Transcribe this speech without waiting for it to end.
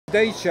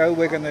Today's show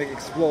we're going to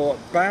explore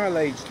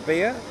barrel-aged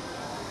beer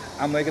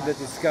and we're going to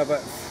discover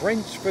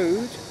French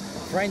food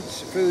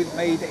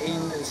made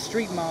in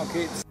street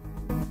markets.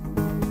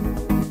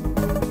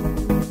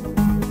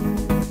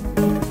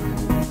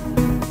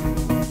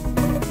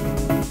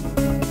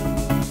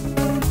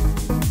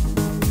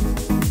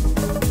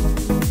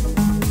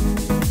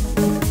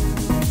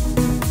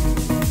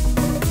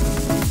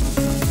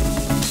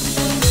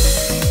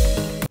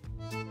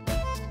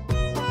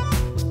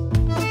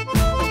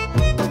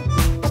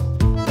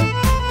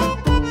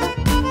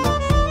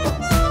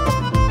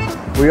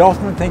 We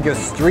often think of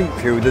street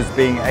food as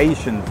being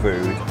Asian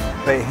food,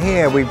 but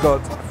here we've got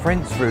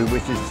French food,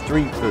 which is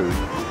street food.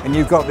 And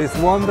you've got this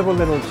wonderful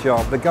little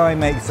shop. The guy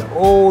makes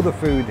all the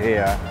food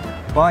here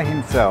by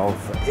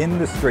himself in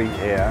the street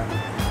here,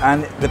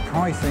 and the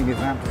pricing is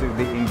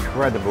absolutely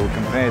incredible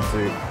compared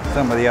to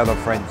some of the other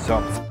French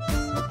shops.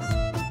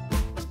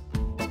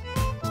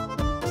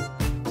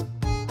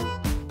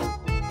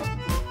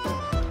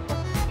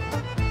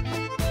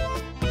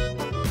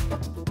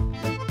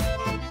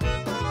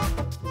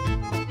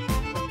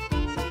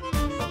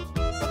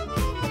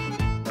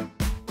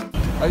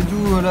 I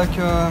do like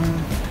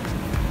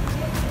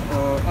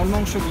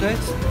almond chocolate,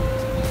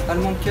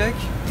 almond cake,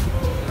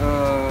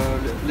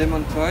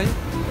 lemon pie,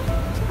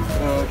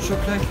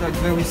 chocolate like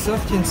very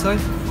soft inside.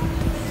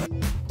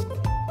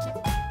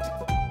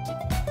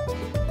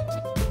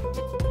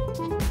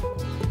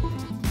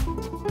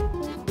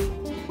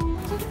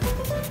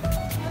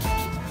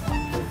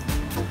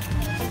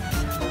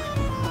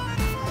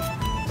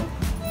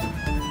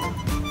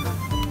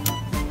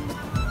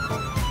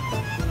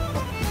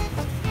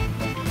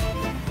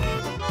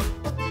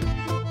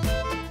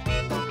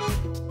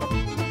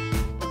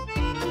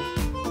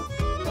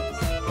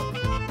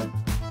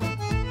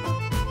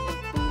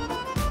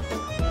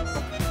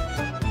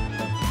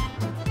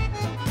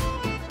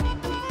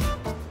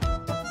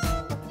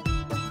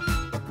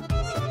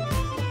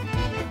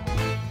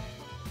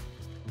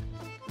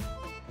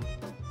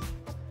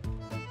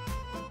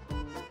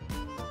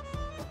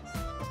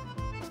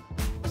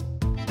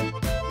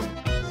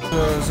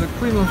 The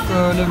cream of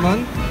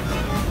lemon.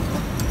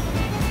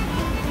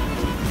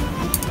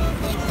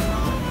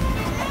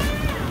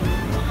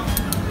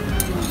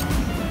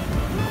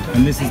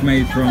 And this is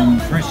made from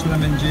fresh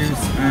lemon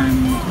juice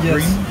and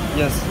cream?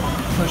 Yes,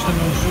 fresh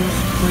lemon juice,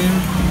 cream,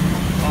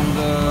 and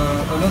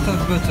a lot of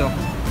butter.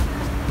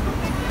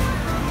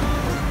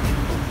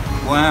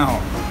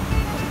 Wow,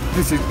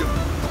 this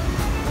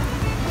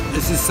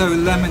is so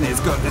lemony.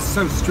 It's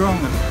so strong.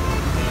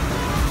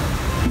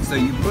 So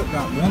you put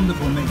that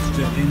wonderful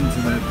mixture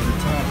into the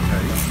tart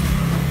cake,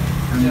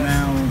 and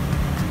now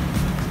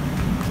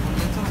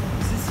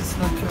this is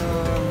like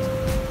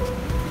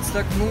it's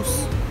like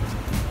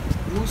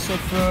mousse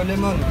of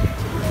lemon.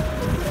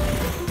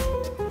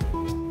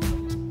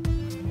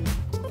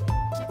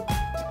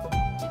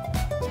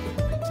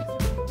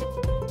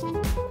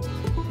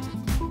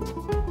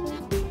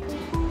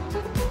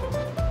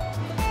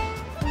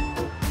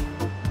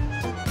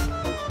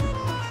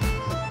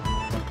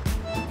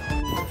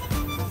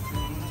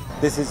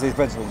 this is his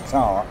vegetable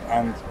tart,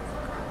 and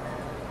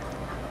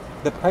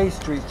the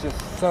pastry is just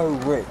so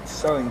rich,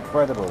 so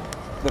incredible.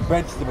 The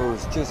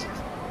vegetables just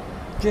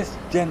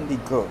gently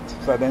cooked,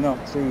 so they're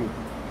not too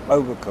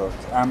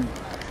overcooked, and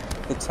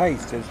the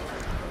taste is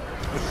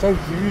so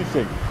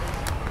juicy,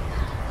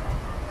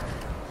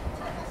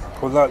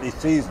 or lightly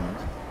seasoned.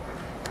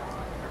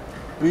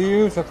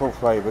 Beautiful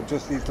flavour,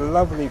 just these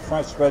lovely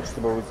fresh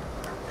vegetables,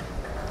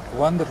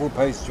 wonderful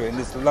pastry, and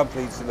this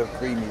lovely sort of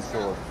creamy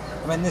sauce.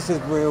 I mean, this is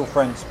real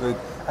French food,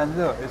 and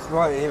look, it's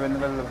right here in the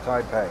middle of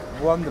Taipei.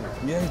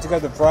 Wonderful. You need to go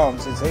to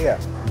France, it's here.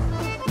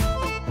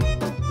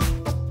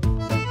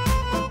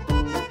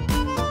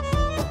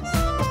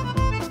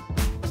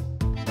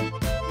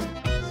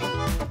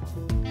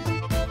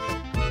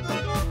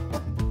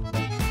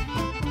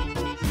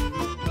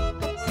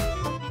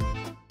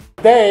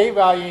 Today we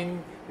are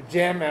in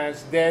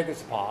German's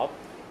Dad's Pub.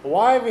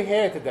 Why are we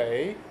here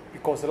today?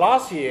 Because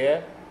last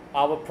year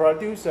our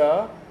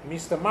producer,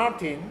 Mr.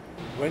 Martin,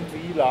 went to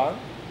Iran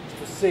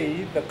to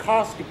see the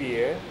cask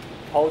beer,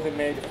 how they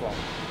made it from.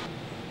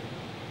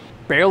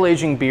 Barrel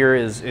aging beer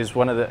is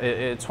one of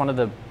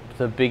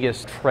the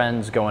biggest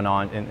trends going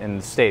on in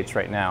the States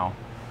right now.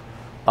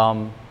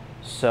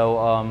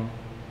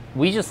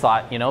 We just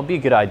thought, you know, it'd be a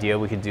good idea.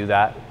 We could do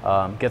that,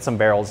 get some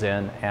barrels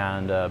in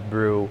and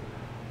brew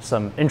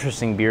some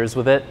interesting beers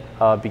with it,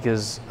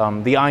 because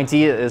the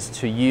idea is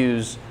to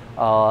use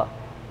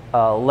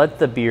let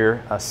the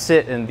beer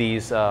sit in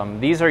these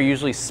are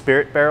usually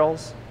spirit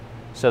barrels,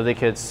 so they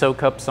could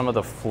soak up some of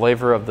the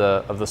flavor of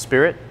the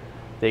spirit.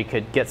 They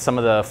could get some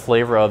of the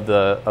flavor of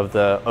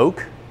the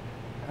oak,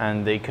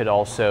 and they could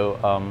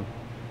also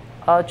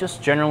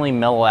just generally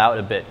mellow out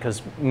a bit,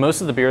 because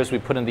most of the beers we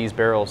put in these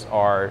barrels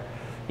are,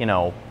 you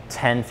know,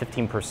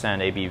 10-15%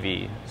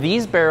 ABV.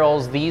 These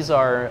barrels, these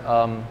are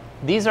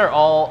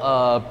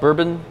all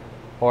bourbon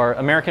or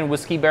American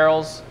whiskey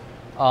barrels.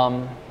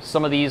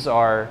 Some of these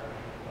are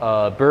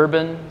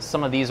bourbon,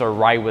 some of these are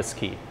rye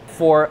whiskey.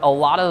 For a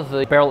lot of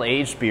the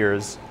barrel-aged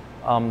beers,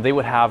 they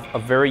would have a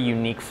very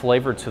unique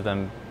flavor to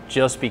them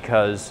just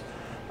because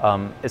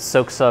it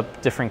soaks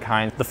up different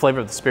kinds, the flavor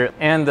of the spirit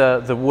and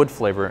the wood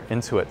flavor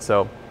into it.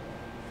 So,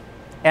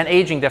 and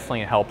aging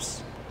definitely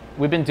helps.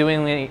 We've been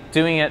doing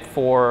it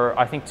for,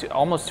 I think,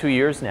 almost 2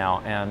 years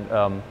now,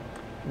 and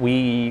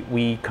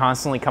we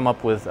constantly come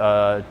up with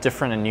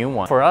different and new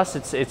ones. For us,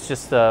 it's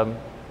just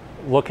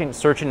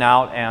searching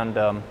out,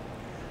 and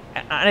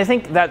I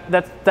think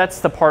that's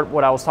the part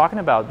what I was talking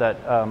about, that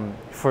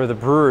for the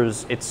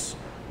brewers, it's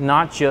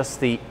not just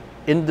the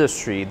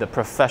industry, the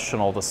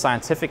professional, the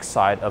scientific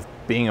side of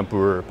being a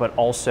brewer, but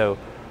also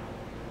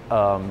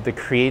the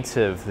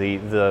creative,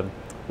 the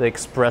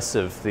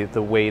expressive,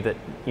 the way that,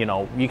 you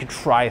know, you could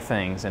try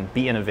things and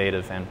be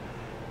innovative and,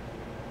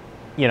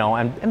 you know,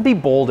 and be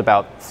bold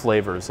about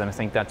flavors. And I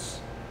think it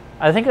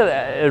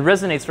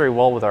resonates very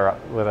well with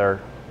our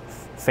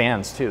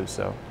fans too.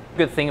 So the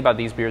good thing about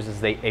these beers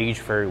is they age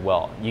very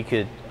well. You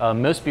could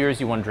most beers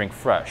you want to drink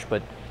fresh,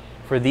 but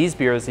for these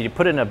beers, you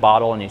put it in a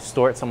bottle and you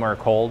store it somewhere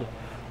cold.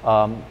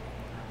 Some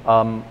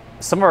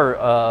of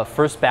our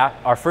first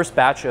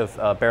batch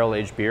of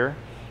barrel-aged beer,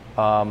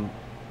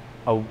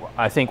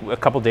 I think a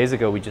couple days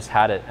ago we just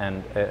had it,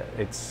 and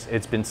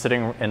it's been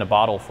sitting in a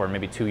bottle for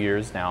maybe 2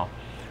 years now,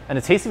 and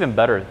it tastes even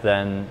better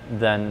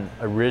than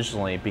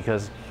originally,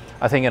 because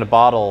I think in a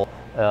bottle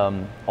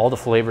all the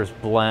flavors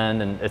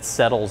blend and it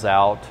settles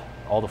out.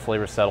 All the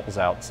flavor settles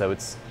out, so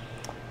it's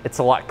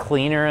a lot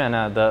cleaner,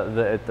 and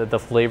the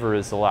flavor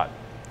is a lot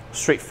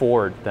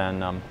straightforward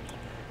than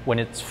when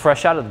it's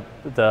fresh out of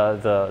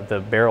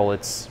the barrel.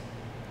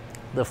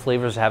 The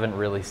flavors haven't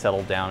really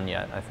settled down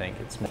yet. I think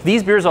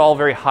these beers are all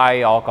very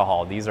high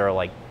alcohol. These are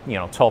like, you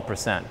know,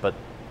 12%, but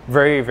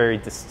very, very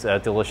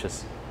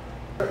delicious.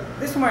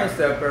 This one is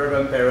the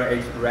bourbon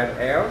barrel-aged red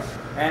ale,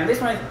 and this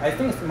one I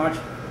think is much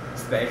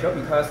special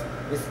because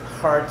it's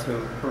hard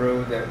to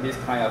brew this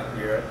kind of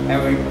beer.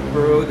 And we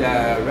brew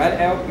the red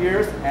ale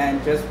beers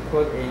and just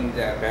put in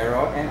the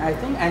barrel, and I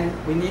think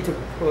we need to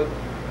put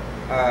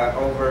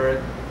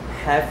over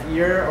half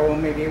year or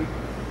maybe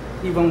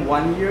even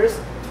 1 year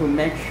to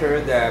make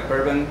sure the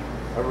bourbon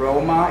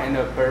aroma and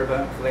the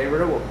bourbon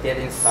flavor will get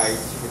inside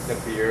with the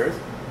beers.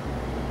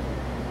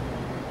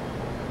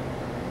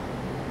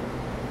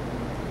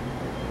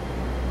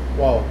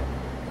 Wow,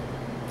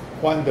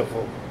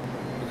 wonderful.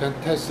 You can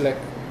taste like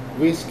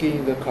whiskey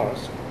in the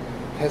cask,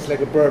 tastes like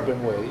a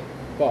bourbon way,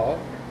 but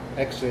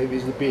actually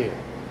with the beer.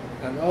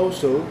 And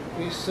also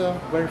it's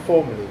very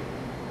foamy.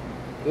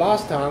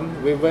 Last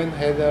time we went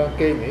had a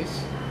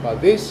Guinness,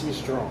 but this is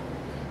strong.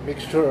 Make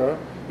sure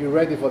you're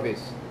ready for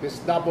this. This is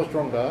double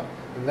stronger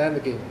than the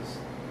Guinness.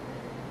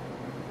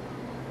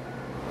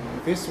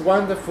 This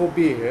wonderful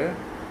beer,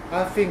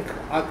 I think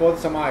I got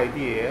some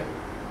idea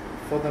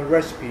for the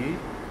recipe.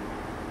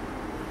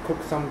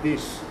 Cook some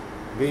dish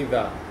with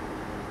that.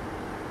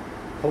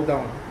 Hold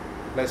on,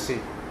 let's see.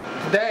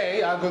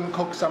 Today I'm going to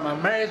cook some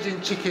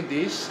amazing chicken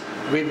dish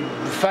with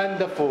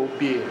wonderful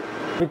beer.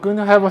 We're going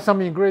to have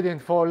some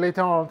ingredients for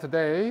later on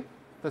today.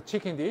 The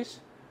chicken dish.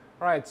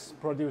 Right,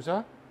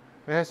 producer.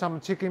 We have some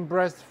chicken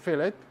breast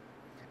fillet.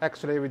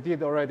 Actually, we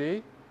did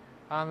already.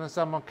 And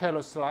some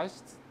carrot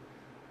sliced,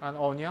 and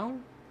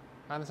onion,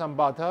 and some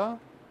butter.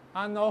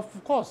 And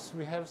of course,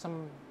 we have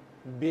some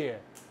beer.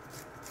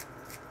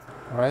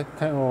 All right,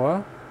 turn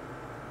over.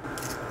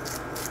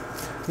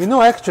 You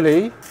know,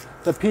 actually,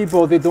 the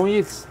people, they don't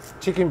eat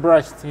chicken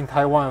breast in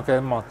Taiwan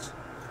very much.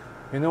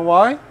 You know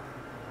why?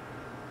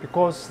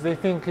 Because they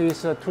think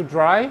it's too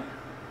dry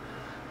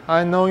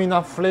and not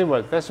enough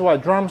flavor. That's why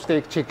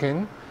drumstick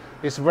chicken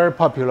is very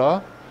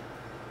popular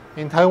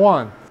in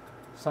Taiwan.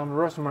 Some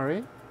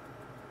rosemary.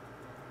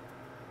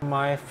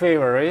 My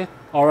favorite,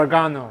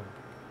 oregano.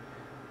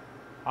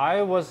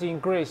 I was in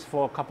Greece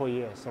for a couple of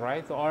years,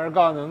 right? So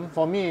oregano,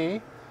 for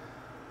me,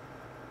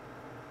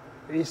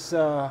 is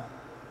a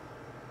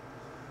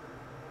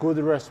good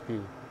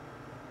recipe.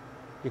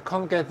 You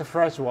can't get the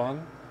fresh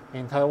one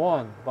in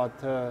Taiwan, but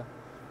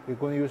we're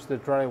going to use the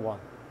dry one.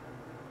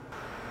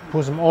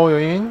 Put some oil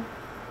in,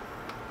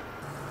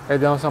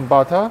 add down some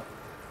butter,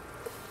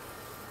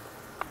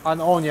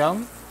 and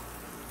onion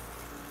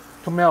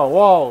to melt.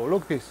 Wow,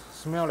 look this,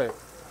 smell it.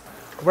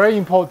 Very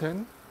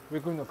important, we're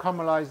going to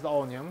caramelize the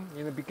onion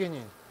in the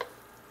beginning.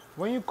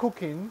 When you're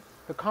cooking,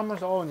 the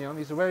caramelized onion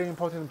is a very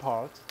important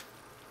part,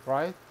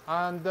 right?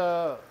 And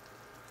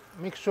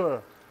make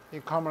sure you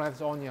caramelize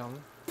the onion.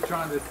 What I'm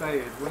trying to say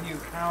is when you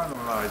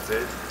caramelize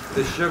it,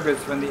 the sugars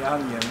from the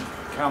onion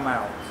come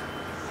out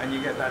and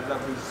you get that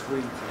lovely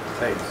sweet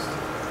taste.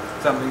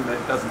 Something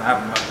that doesn't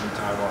happen much in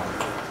Taiwan.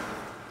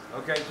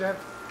 Okay, Jeff?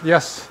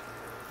 Yes,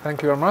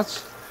 thank you very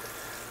much.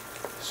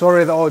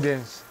 Sorry, the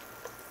audience.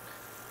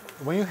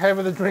 When you have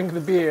to drink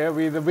the beer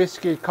with the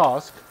whiskey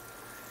cask,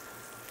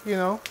 you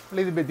know, a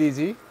little bit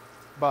dizzy,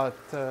 but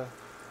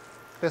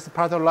that's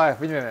part of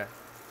life, isn't it?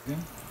 Yeah.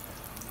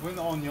 When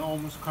the onion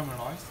almost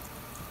caramelized,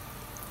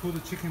 put the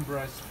chicken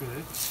breast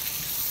fillet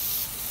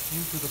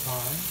into the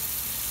pan.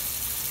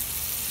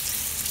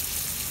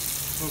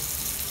 Look,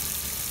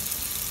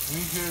 when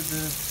you hear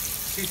the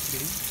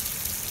quickly.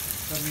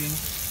 That means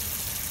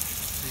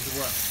it's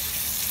well.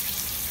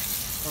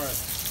 Alright.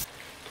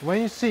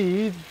 When you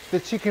see the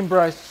chicken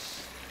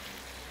breast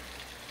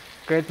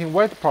getting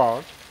wet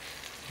part,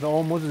 it's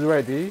almost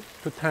ready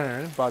to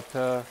turn,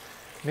 but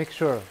make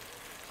sure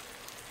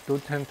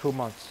don't turn too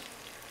much.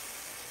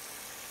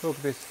 Look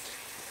this.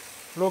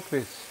 Look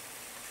this.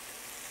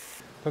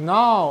 So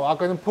now I'm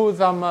going to put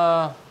some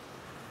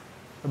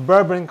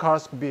bourbon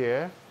cask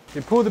beer.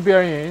 You put the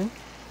beer in.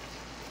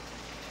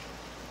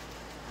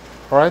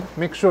 Alright,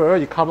 make sure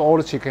you cover all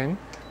the chicken.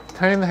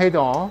 Turn the heat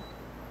on.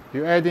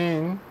 You add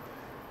in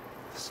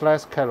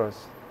sliced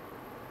carrots.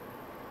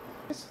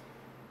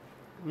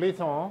 Lid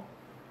on.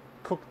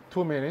 Cook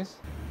 2 minutes.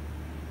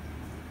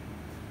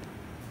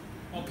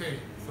 Okay,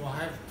 so I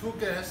have 2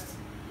 guests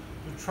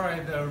to try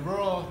the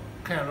raw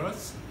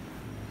carrots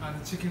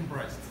and chicken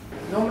breast.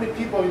 Normally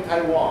people in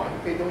Taiwan,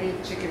 they don't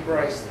eat chicken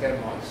breast that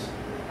much,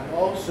 and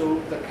also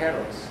the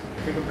carrots.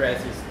 Chicken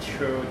breast is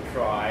too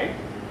dry,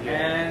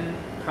 and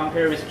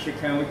compared with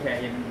chicken, we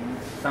can eat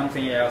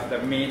something else. The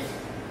meat,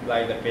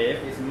 like the beef,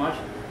 is much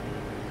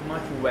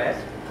wet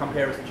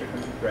compared with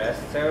chicken breast.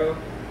 So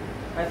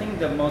I think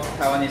the most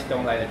Taiwanese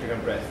don't like the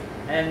chicken breast,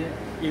 and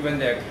even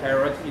the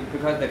carrot,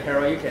 because the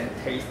carrot you can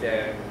taste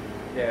the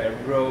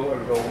raw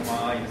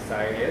aroma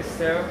inside it.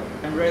 So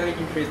I'm really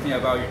interested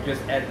about you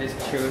just add these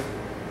two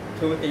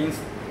things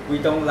we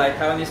don't like,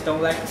 Taiwanese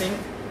don't like things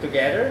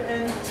together,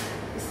 and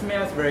it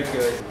smells very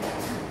good.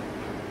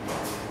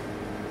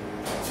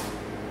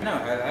 No,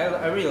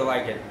 I really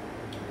like it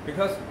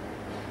because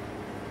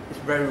it's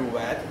very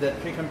wet. The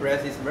chicken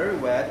breast is very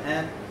wet,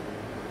 and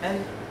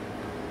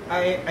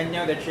I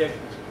know that you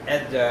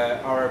add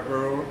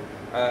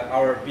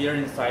our beer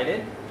inside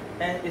it,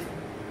 and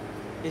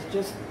it's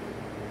just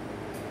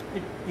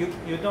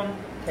you don't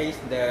taste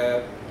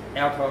the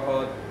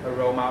alcohol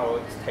aroma or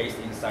taste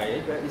inside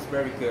it, but it's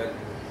very good.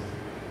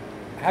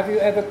 Have you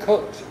ever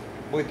cooked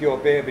with your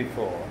beer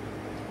before?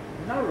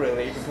 Not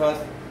really, because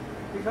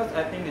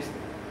I think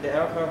the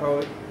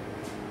alcohol.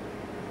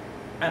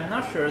 I'm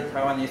not sure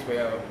Taiwanese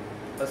will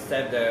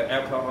accept the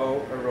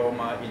alcohol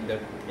aroma in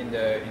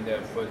the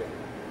food,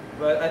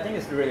 but I think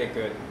it's really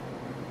good.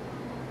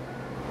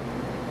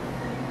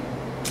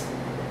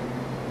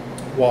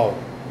 Wow.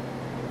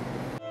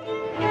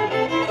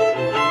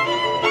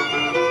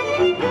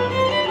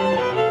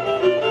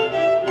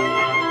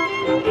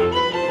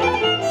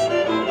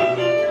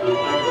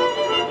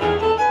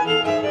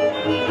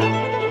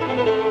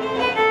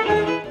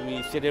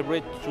 We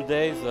celebrate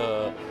today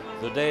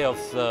the day of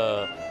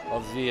the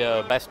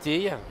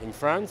Bastille in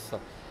France,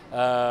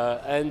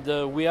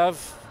 and we have,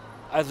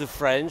 as a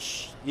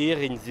French, here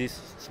in this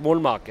small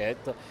market,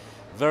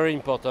 very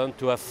important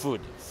to have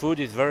food. Food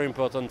is very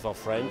important for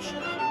French.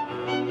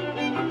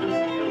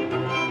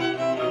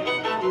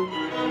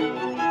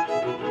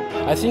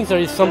 I think there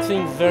is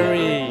something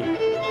very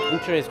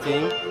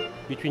interesting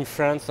between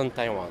France and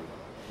Taiwan.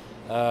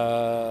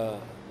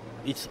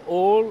 It's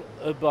all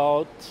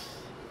about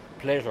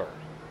pleasure,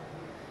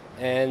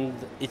 and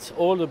it's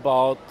all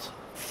about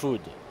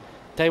food.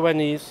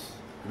 Taiwanese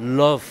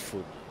love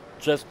food.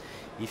 Just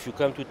if you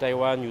come to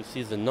Taiwan, you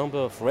see the number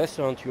of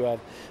restaurants you have,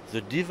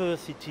 the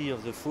diversity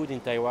of the food in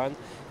Taiwan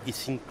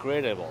is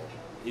incredible.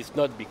 It's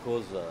not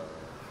because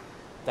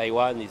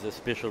Taiwan is a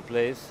special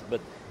place,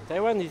 but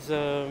Taiwan is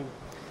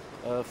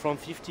from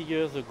 50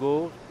 years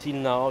ago till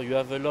now. You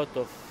have a lot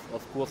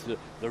of course,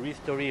 the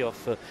history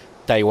of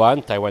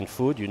Taiwan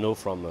food. You know,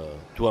 from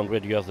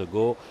 200 years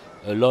ago,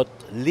 a lot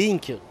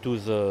linked to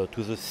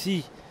the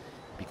sea,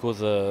 because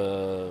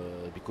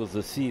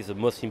the sea is the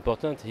most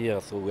important here.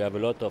 So we have a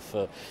lot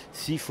of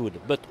seafood,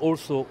 but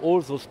also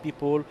all those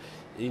people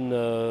in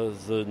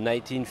the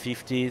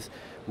 1950s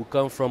who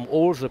come from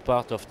all the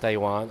part of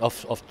Taiwan,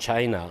 of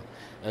China,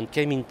 and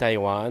came in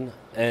Taiwan,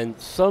 and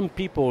some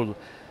people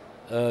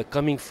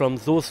coming from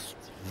those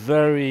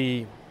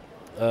very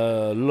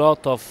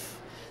lot of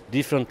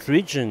different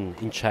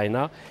regions in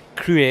China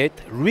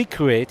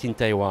recreate in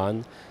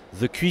Taiwan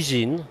the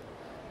cuisine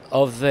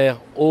of their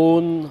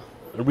own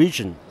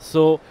region.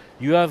 So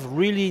you have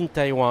really in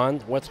Taiwan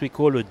what we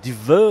call a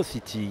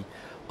diversity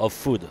of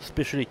food,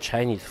 especially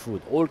Chinese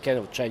food. All kind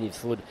of Chinese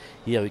food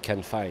here we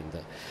can find.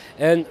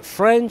 And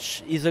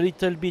French is a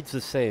little bit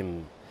the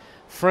same.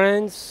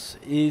 France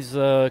is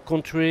a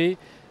country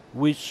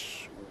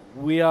which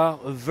we are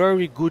a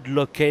very good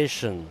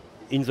location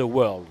in the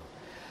world.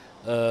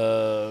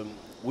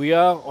 We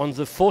are on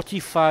the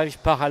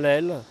 45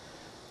 parallel,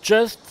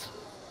 just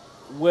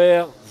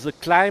where the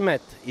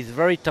climate is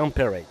very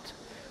temperate.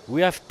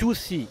 We have two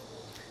seas.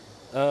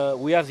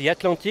 We have the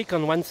Atlantic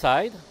on one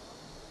side,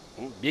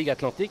 big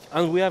Atlantic,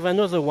 and we have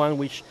another one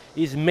which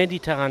is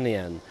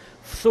Mediterranean.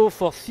 So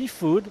for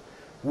seafood,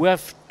 we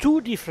have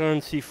two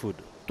different seafood,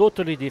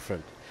 totally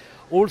different.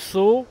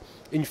 Also,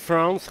 in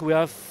France, we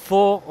have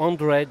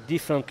 400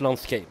 different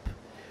landscapes.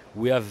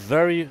 We have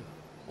very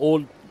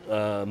old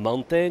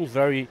mountain,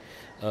 very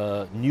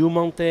new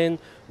mountain.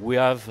 We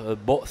have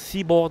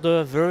sea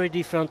border, very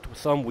different,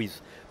 some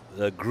with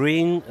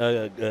green,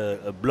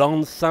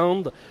 blonde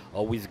sound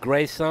or with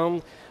gray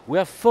sound. We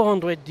have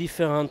 400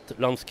 different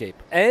landscape,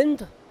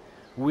 and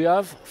we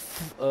have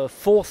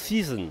 4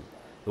 seasons: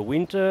 the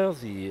winter,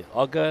 the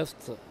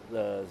August,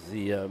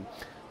 the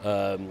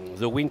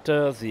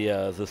winter,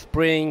 the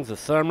spring, the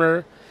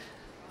summer.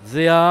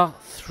 They are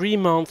 3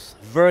 months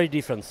very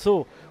different.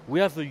 So we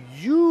have a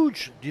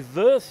huge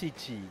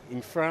diversity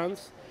in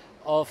France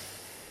of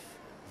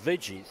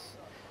veggies.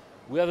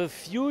 We have a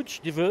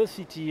huge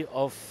diversity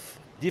of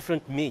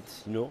different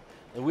meats, you know,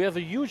 and we have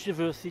a huge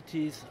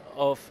diversity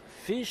of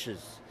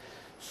fishes.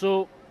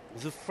 So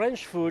the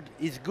French food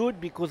is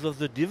good because of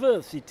the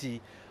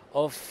diversity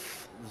of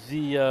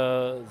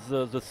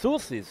the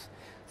sources.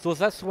 So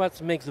that's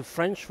what makes the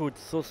French food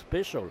so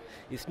special.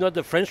 It's not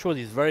the French food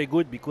is very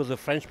good because the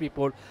French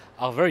people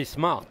are very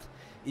smart.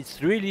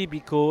 It's really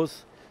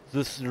because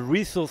the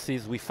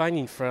resources we find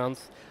in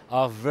France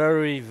are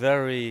very,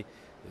 very,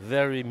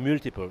 very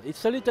multiple.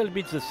 It's a little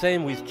bit the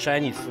same with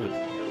Chinese food.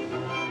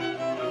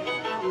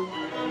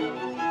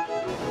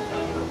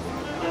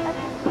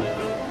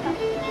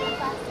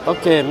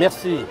 Okay,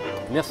 merci.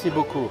 Merci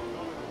beaucoup.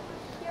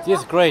 This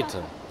is great.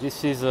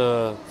 This is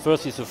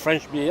first it's a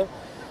French beer.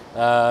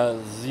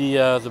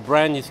 The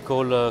brand is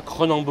called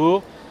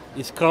Cronenbourg.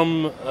 It's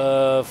come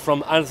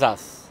from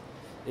Alsace.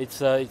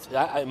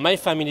 My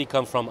family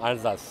comes from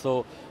Alsace,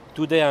 so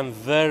today I'm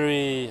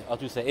very, how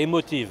to say,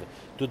 emotive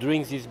to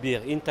drink this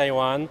beer in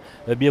Taiwan.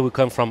 A beer will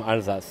come from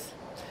Alsace,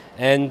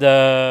 and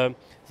the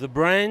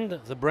brand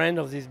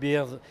of this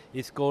beer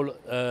is called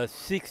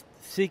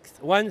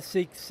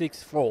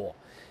 1664.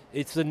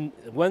 It's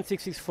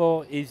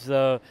 1664 is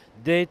the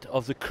date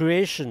of the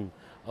creation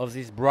of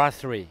this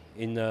brasserie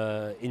in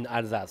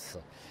Alsace.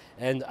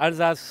 And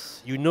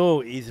Alsace, you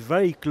know, is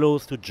very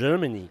close to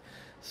Germany.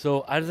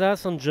 So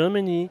Alsace and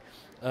Germany,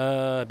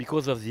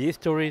 because of the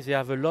history, they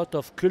have a lot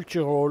of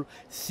cultural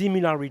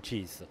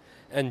similarities.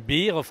 And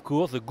beer, of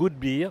course, a good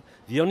beer,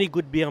 the only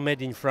good beer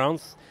made in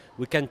France,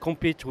 we can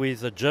compete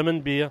with a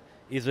German beer,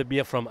 is a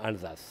beer from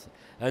Alsace.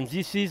 And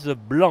this is a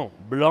blanc.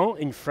 Blanc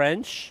in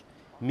French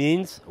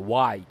means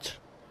white.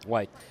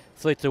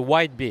 So it's a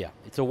white beer.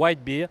 It's a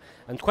white beer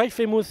and quite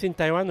famous in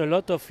Taiwan. A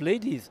lot of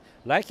ladies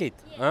like it.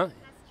 Yeah, huh? That's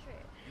true.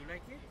 You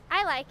like it?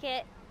 I like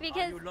it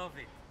because you love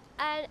it.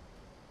 I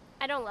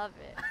don't love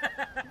it,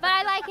 but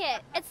I like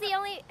it. It's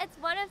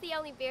one of the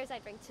only beers I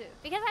drink too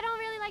because I don't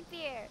really like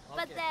beer. Okay.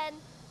 But then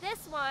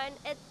this one,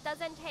 it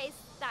doesn't taste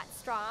that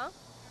strong,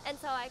 and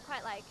so I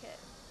quite like it.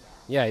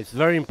 Yeah, it's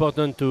very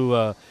important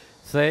to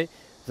say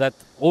that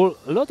a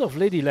lot of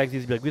ladies like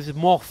this beer because it's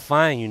more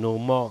fine, you know,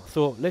 more.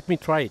 So let me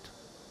try it.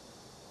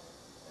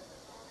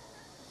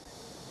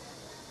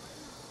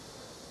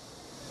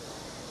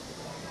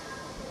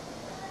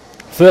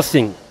 First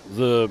thing,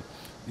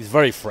 it's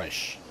very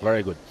fresh,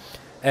 very good,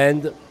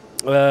 and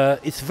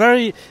it's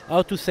very,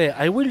 how to say,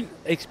 I will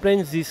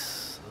explain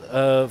this.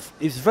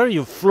 It's very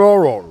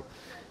floral.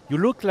 You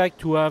look like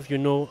to have, you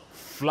know,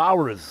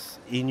 flowers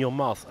in your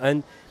mouth,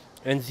 and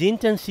the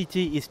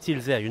intensity is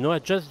still there. You know, I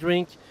just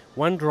drink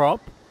 1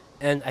 drop,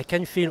 and I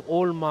can feel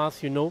all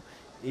mouth, you know,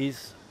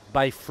 is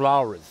by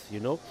flowers. You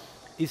know,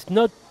 it's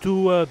not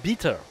too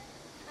bitter,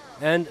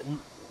 and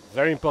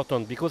very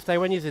important because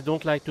Taiwanese, they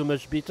don't like too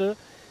much bitter.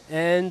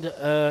 And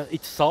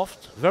it's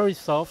soft, very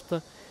soft,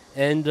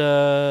 and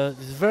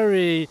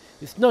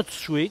it's not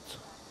sweet,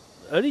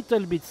 a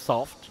little bit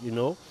soft, you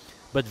know,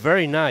 but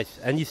very nice.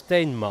 And it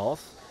stays in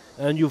mouth,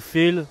 and you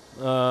feel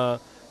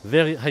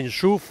very 很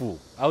舒服.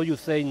 How you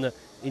say in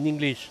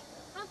English?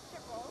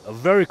 Comfortable.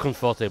 Very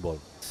comfortable.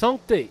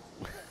 Santé.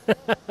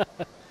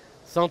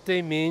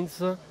 Santé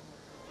means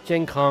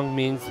健康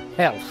means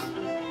health.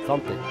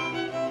 Santé.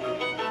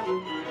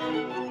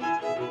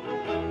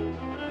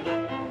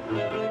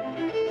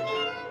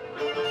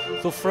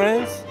 So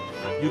France,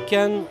 you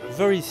can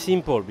very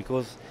simple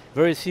because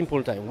very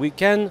simple time. We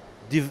can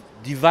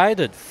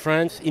divided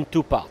France in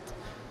 2 parts.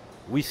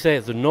 We say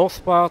the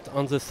north part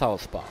and the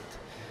south part.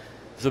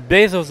 The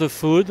base of the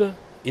food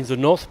in the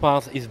north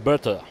part is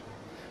butter.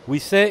 We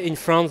say in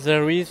France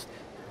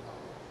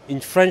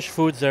in French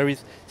food there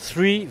is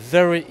 3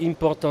 very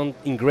important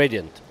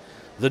ingredients.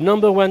 The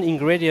number 1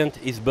 ingredient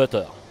is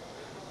butter.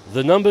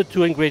 The number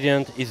 2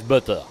 ingredient is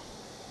butter.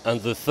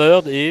 And the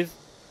third is,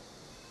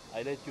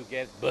 I let you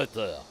guess,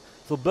 butter.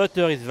 So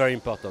butter is very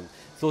important.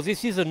 So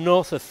this is the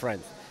north of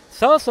France.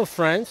 South of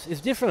France is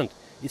different.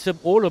 It's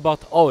all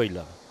about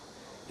oil.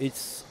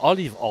 It's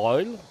olive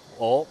oil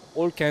or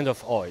all kind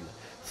of oil.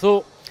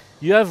 So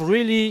you have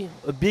really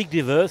a big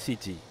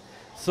diversity.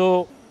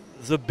 So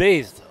the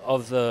base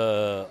of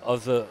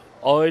the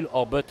oil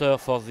or butter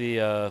for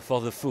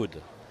the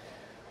food,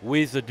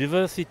 with the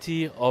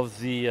diversity of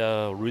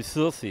the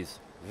resources,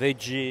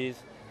 veggies,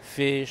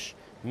 fish,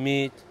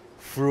 meat,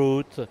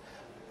 fruit,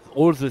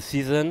 all the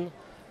season,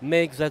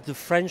 makes that the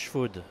French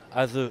food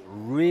as a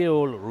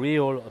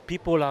real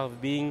people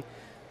have been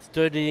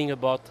studying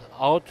about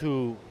how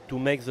to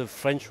make the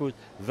French food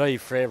very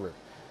flavor.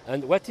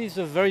 And what is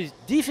very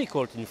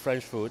difficult in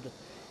French food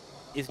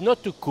is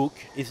not to cook,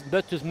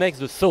 but to make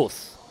the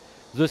sauce.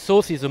 The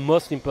sauce is the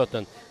most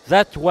important.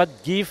 That's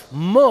what gives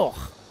more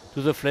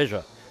to the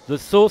flavor. The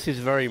sauce is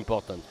very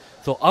important.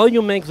 So how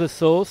you make the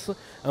sauce,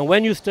 and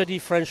when you study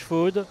French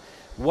food,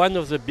 one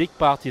of the big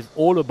parts is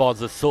all about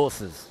the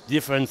sauces,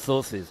 different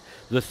sauces.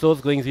 The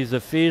sauce going with the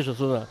fish,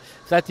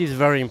 that is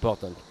very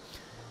important.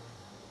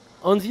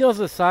 On the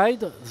other side,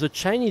 the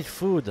Chinese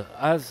food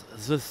has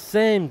the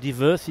same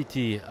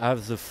diversity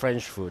as the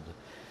French food.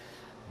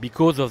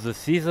 Because of the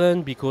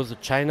season, because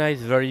China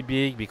is very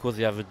big, because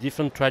they have a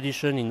different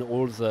tradition in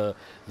all the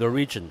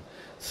region.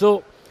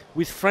 So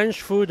with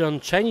French food and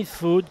Chinese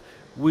food,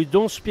 we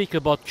don't speak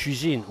about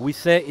cuisine, we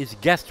say it's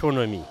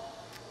gastronomy.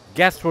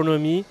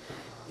 Gastronomy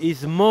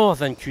is more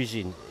than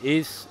cuisine,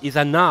 is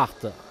an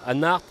art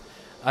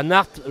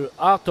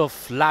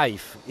of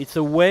life. It's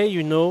a way,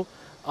 you know,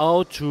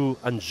 how to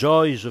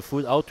enjoy the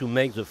food, how to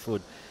make the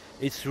food.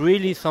 It's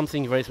really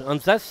something very special.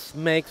 And that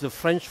makes the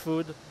French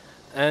food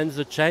and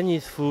the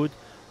Chinese food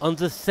on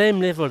the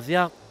same level. They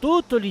are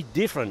totally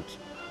different,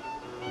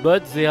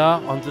 but they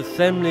are on the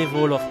same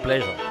level of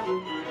pleasure.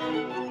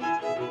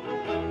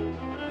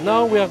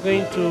 Now we are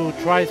going to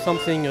try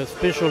something, a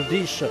special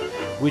dish,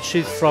 which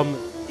is from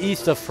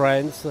east of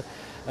France.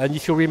 And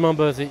if you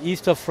remember, the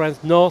east of France,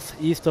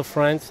 northeast of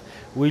France,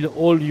 will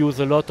all use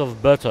a lot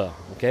of butter,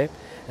 okay?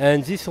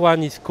 And this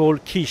one is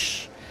called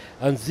quiche.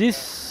 And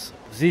this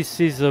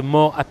is a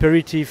more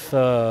aperitif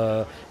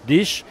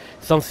dish,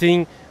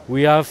 something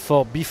we have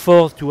for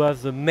before to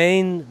have the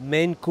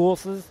main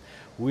courses.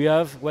 We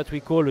have what we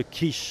call a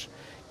quiche.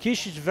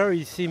 Quiche is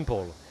very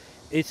simple.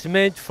 It's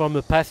made from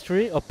a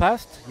pastry, or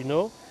past, you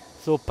know.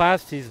 So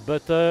past is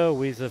butter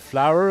with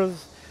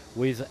flours,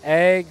 with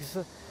eggs,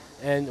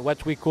 and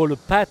what we call a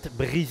pâte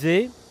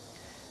brisée.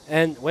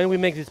 And when we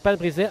make this pâte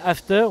brisée,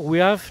 after we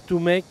have to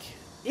make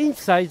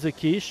inside the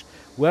quiche,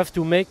 we have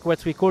to make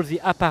what we call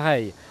the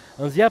appareil.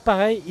 And the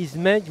appareil is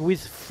made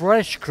with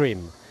fresh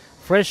cream.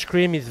 Fresh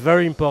cream is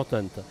very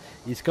important.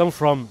 It comes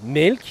from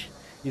milk,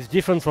 it's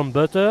different from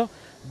butter,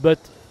 but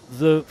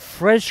the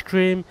fresh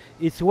cream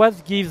is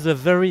what gives a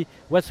very,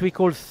 what we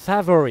call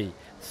savory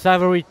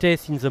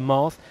taste in the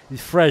mouth, is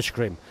fresh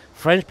cream.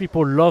 French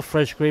people love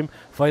fresh cream.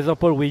 For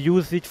example, we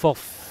use it for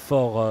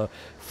soup.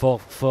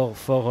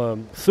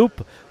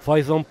 For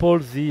example,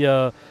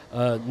 the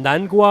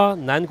Nangua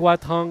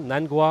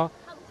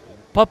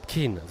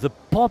pumpkin. The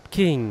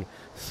pumpkin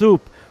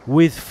soup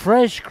with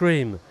fresh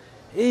cream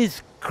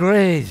is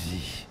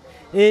crazy.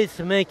 It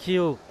makes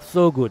you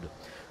so good.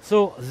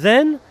 So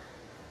then,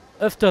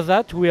 after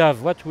that, we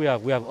have what we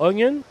have. We have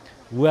onion,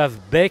 we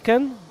have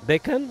bacon,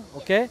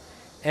 okay,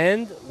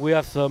 and we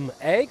have some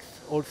eggs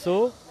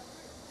also,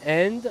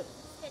 and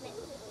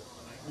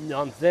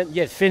then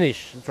yes,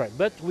 finish. That's right.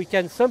 But we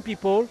can. Some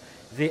people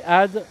they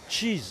add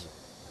cheese.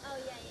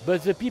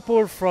 But the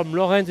people from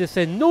Lorraine, they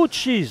say no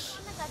cheese.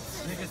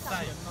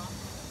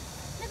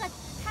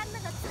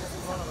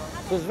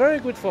 So it's very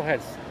good for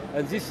health.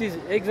 And this is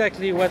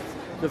exactly what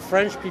the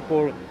French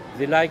people,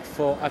 they like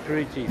for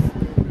aperitif.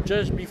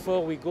 Just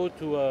before we go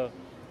to a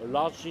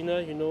large dinner,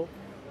 you know,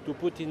 to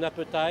put in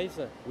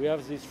appetizer, we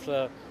have this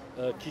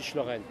quiche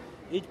Lorraine.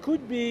 It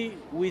could be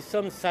with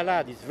some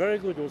salad. It's very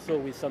good also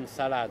with some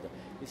salad.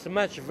 It's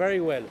matched very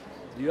well.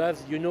 You have,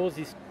 you know,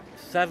 this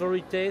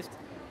savory taste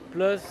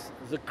plus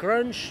the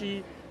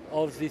crunchy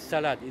of this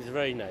salad is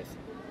very nice.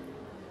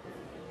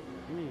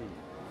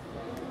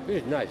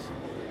 Really nice.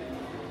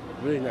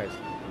 Really nice.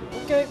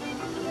 Okay.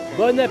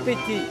 Bon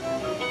appétit.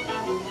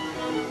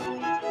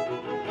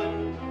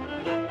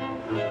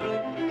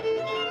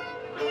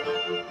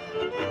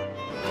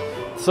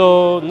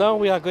 So now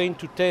we are going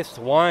to taste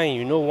wine.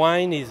 You know,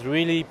 wine is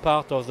really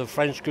part of the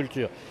French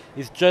culture.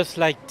 It's just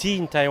like tea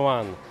in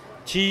Taiwan.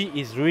 Tea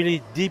is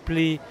really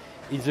deeply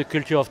in the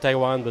culture of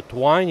Taiwan, but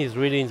wine is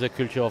really in the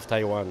culture of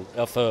Taiwan,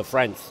 of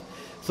France.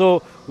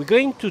 So we're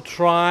going to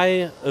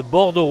try a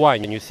Bordeaux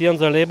wine. And you see on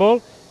the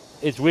label,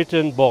 it's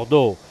written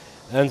Bordeaux.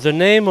 And the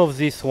name of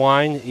this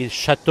wine is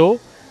Chateau.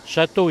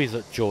 Chateau is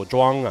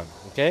Zhuang,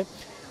 okay?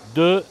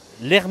 De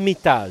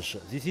l'Hermitage.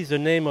 This is the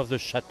name of the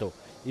chateau.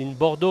 In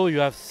Bordeaux, you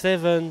have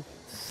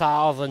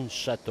 7,000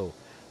 chateaux.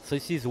 So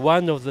this is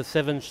one of the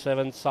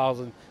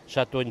 7,000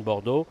 chateaux in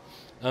Bordeaux.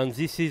 And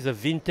this is a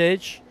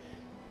vintage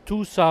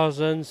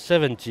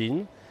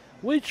 2017,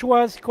 which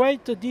was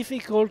quite a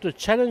difficult, a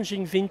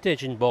challenging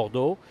vintage in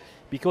Bordeaux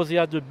because they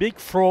had a big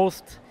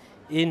frost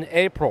in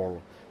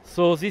April.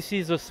 So this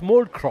is a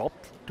small crop,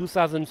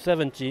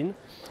 2017.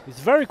 It's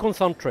very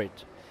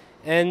concentrate.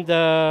 And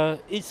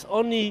it's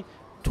only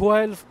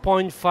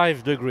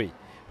 12.5 degrees,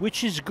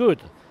 which is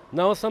good.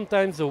 Now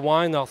sometimes the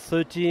wine are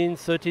 13,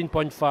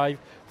 13.5,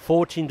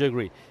 14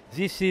 degrees.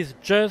 This is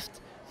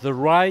just the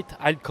right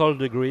alcohol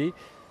degree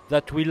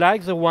that we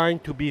like the wine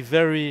to be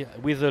very,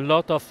 with a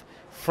lot of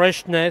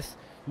freshness,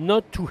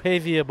 not too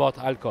heavy about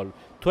alcohol,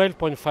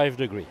 12.5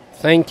 degrees.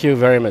 Thank you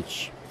very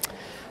much.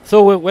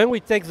 So when we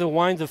take the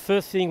wine, the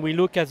first thing we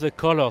look at the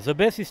color. The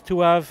best is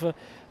to have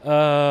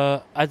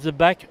at the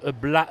back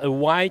a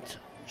white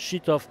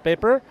sheet of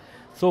paper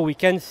so we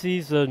can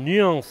see the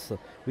nuance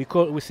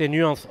we say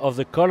nuance of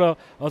the color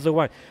of the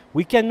wine.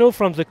 We can know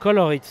from the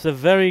color it's a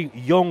very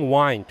young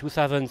wine,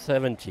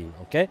 2017,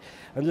 okay?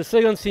 And the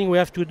second thing we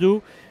have to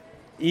do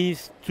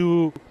is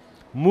to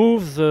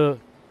move the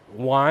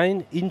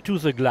wine into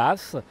the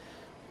glass.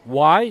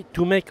 Why?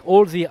 To make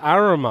all the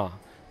aroma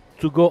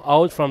to go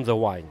out from the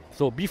wine.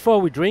 So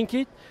before we drink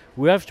it,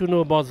 we have to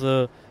know about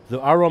the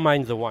aroma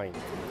in the wine.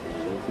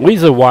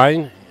 With the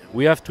wine,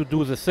 we have to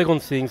do the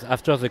second things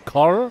after the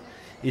color.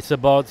 It's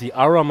about the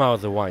aroma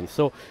of the wine.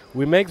 So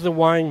we make the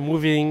wine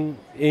moving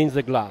in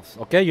the glass.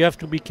 Okay, you have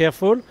to be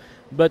careful,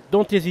 but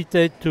don't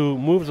hesitate to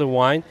move the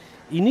wine.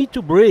 You need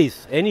to breathe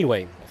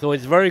anyway. So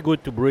it's very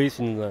good to breathe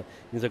in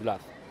the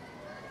glass.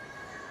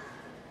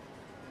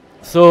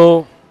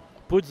 So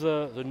put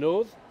the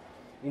nose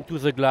into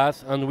the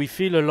glass, and we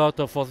feel a lot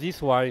of, for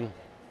this wine,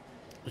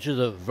 which is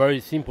a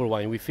very simple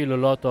wine, we feel a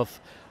lot of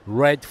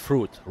red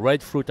fruit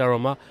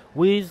aroma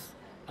with,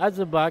 at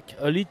the back,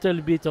 a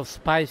little bit of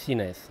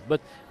spiciness,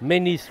 but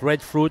mainly it's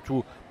red fruit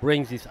who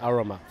brings this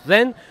aroma.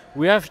 Then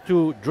we have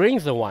to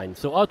drink the wine.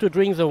 So how to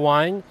drink the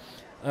wine?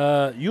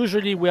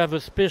 Usually we have a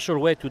special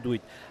way to do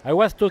it. I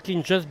was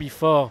talking just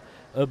before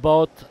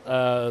about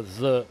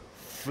the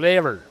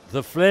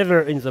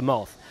flavor in the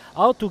mouth.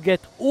 How to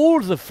get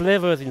all the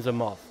flavors in the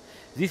mouth.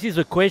 This is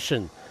a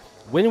question.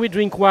 When we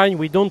drink wine,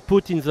 we don't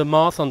put in the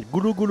mouth and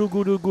gulu gulu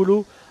gulu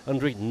gulu and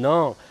drink.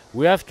 No,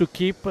 we have to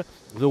keep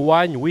the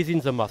wine within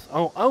the mouth.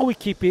 How we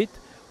keep it?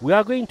 We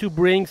are going to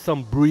bring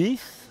some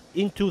breeze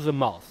into the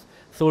mouth.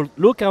 So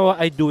look how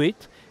I do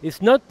it.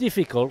 It's not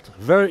difficult,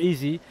 very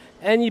easy.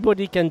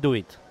 Anybody can do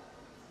it.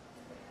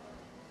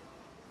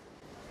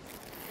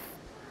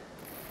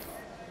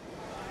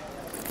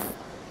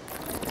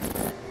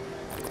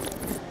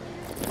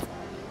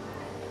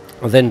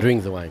 And then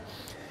drink the wine.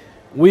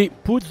 We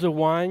put the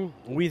wine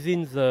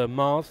within the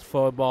mouth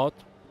for about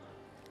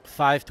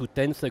 5 to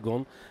 10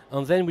 seconds,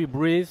 and then we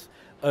breathe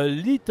a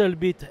little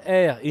bit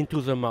air into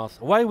the mouth.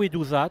 Why we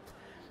do that?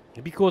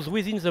 Because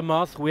within the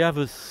mouth we have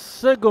a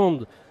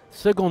second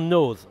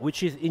nose,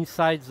 which is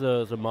inside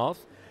the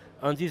mouth,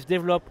 and this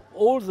develops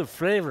all the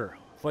flavor.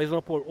 For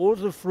example, all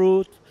the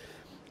fruit,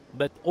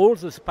 but all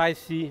the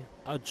spicy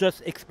are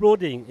just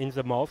exploding in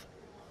the mouth.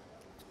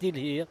 Still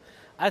here,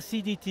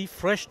 acidity,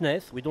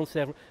 freshness. We don't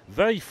say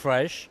very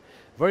fresh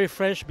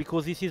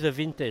because this is a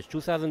vintage.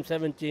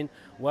 2017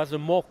 was a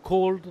more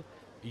cold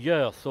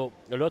year, so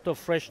a lot of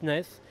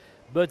freshness.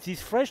 But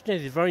this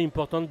freshness is very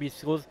important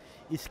because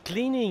it's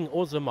cleaning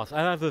all the mouth.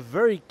 I have a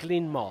very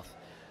clean mouth,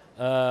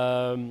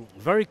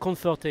 very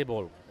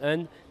comfortable,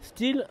 and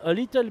still a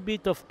little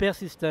bit of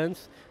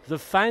persistence. The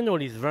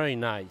final is very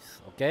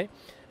nice, okay?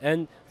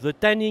 And the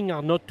tannin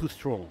are not too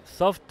strong.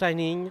 Soft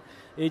tannin,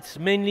 it's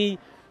mainly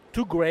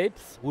 2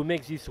 grapes who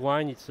make this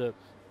wine. It's the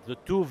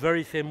 2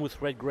 very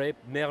famous red grapes,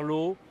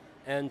 Merlot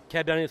and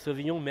Cabernet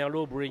Sauvignon.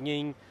 Merlot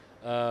bringing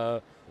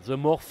the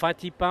more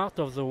fatty part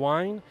of the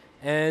wine,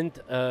 and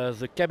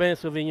the Cabernet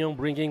Sauvignon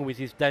bringing with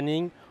its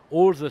tannin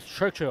all the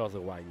structure of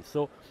the wine.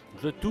 So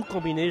the 2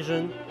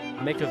 combinations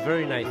make a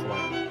very nice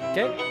wine.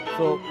 Okay,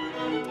 so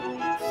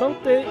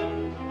santé.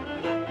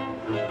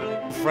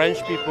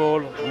 French people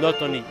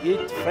not only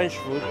eat French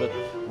food, but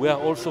we are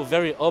also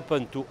very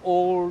open to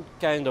all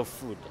kind of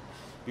food,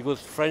 because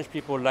French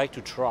people like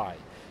to try.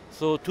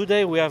 So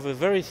today we have a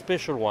very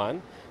special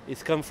one.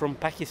 It's come from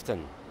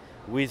Pakistan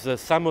with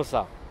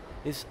samosa.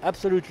 It's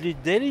absolutely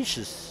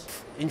delicious.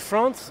 In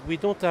France, we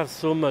don't have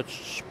so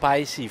much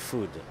spicy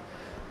food.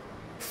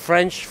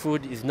 French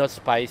food is not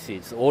spicy.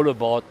 It's all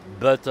about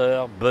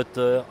butter,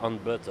 butter,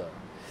 and butter.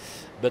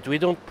 But we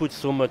don't put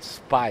so much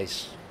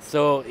spice.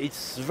 So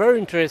it's very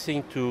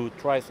interesting to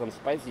try some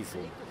spicy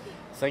food.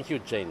 Thank you,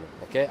 Jane.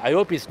 Okay, I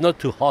hope it's not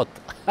too hot.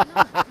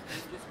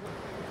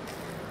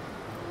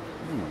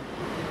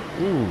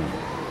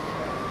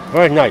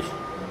 Very nice.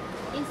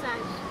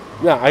 Inside.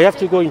 Yeah, I have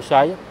to go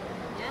inside.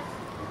 Yes.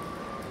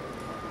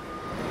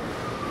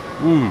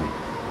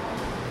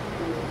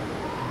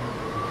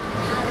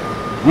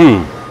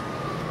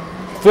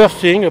 First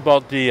thing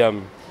about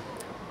the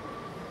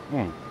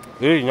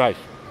very nice,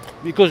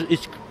 because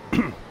it's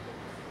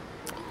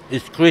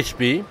it's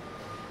crispy.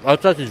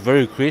 Outside it's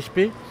very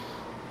crispy,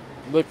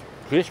 but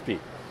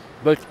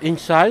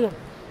inside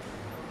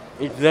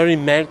it's very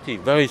melty,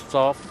 very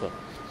soft,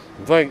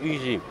 very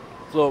easy.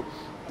 So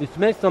it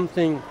makes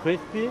something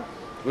crispy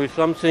with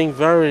something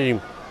very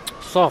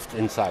soft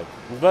inside.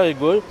 It's very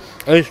good.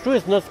 And it's true,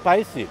 it's not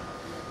spicy.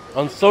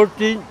 And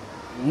salty,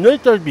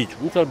 little bit.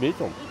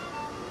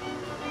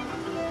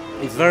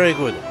 It's very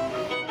good.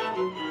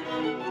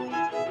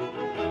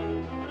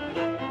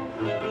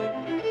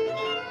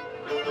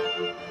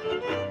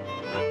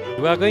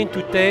 We are going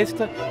to taste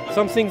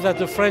something that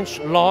the French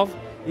love.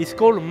 It's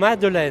called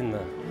Madeleine.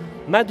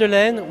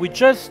 Madeleine, we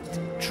just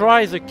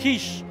tried the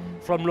quiche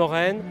from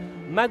Lorraine.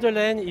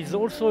 Madeleine is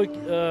also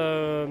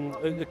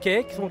a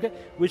cake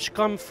which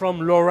comes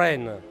from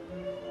Lorraine.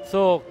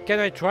 So can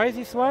I try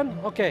this one?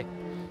 Okay.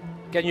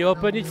 Can you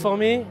open it for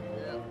me? Yeah.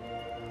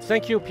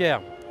 Thank you, Pierre.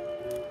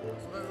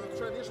 So the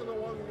traditional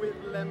one with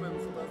lemon,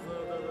 so that's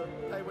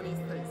the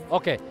Taiwanese taste.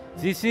 Okay,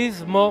 this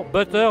is more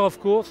butter, of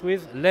course,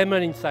 with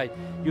lemon inside.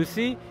 You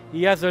see,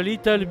 he has a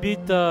little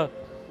bit, well,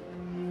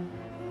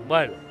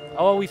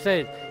 how we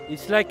say it?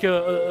 It's like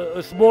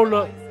a small,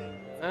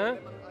 huh?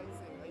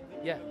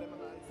 Yeah.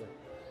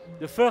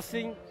 The first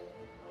thing,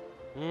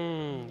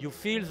 you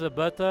feel the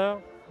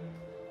butter,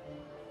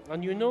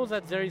 and you know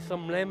that there is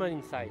some lemon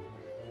inside.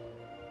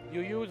 You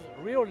use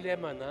real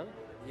lemon, huh?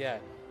 Yeah.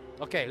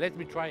 Okay, let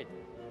me try it.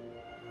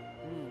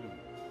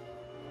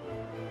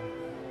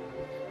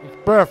 It's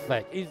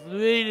perfect. It's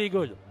really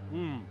good.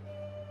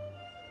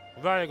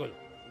 Very good.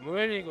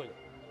 Really good.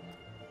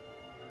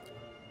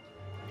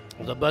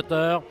 The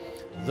butter,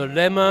 the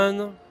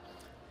lemon,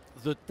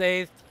 the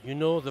taste, you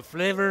know, the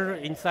flavor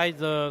inside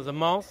the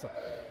mouth.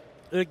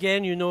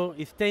 Again, you know,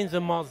 it stays in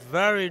the mouth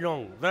very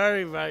long,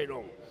 very, very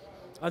long.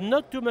 And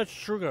not too much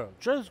sugar,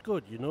 just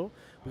good, you know,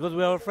 because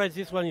we are afraid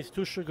this one is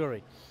too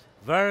sugary.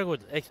 Very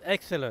good,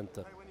 excellent.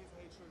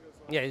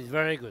 Yeah, it's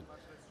very good.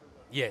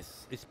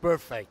 Yes, it's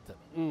perfect.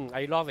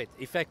 I love it.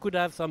 If I could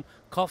have some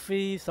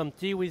coffee, some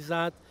tea with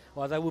that,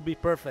 well, that would be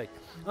perfect.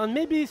 And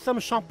maybe some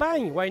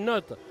champagne, why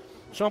not?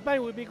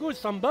 Champagne would be good,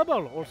 some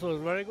bubble also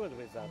is very good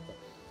with that.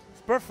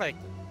 It's perfect,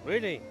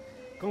 really.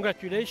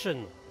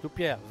 Congratulations to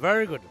Pierre,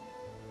 very good.